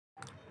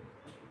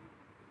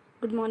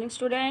Good morning,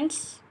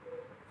 students.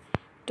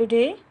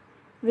 Today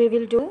we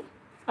will do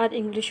our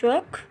English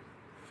work.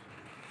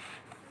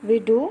 We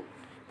do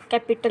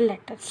capital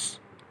letters.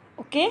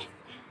 Okay?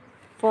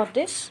 For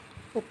this,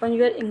 open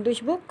your English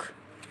book.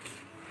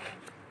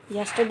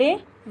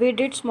 Yesterday we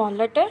did small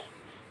letter,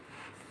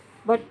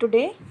 but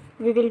today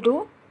we will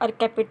do our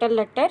capital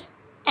letter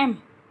M.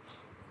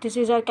 This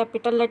is our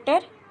capital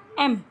letter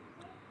M.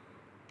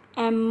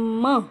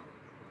 M.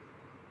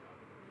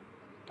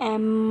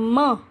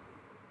 M.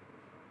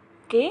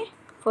 Okay?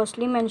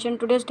 Firstly mention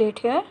today's date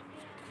here.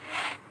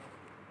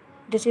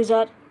 This is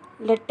our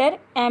letter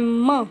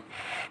M.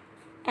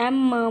 M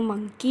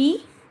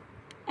monkey,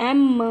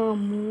 M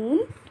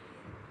moon,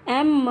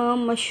 M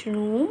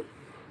mushroom,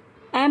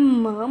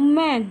 M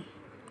man.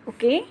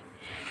 Okay,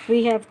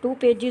 we have 2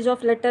 pages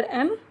of letter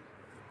M.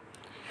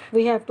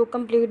 We have to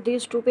complete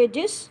these 2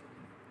 pages.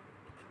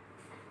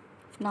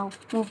 Now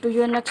move to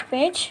your next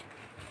page.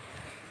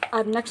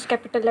 Our next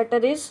capital letter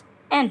is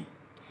N.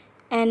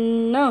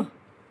 N.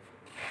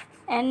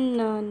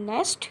 N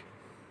nest,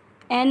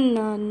 N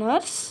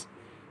nurse,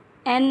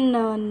 N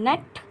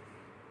net,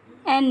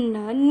 N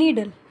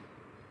needle.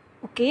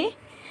 Okay,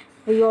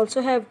 we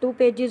also have 2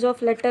 pages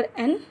of letter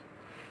N.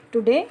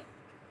 Today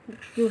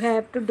you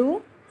have to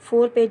do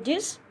 4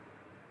 pages.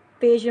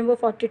 Page number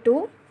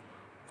 42,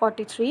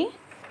 43,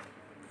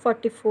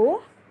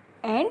 44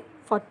 and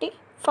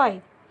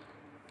 45.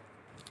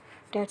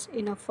 That's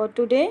enough for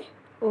today.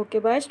 Okay,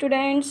 bye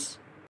students.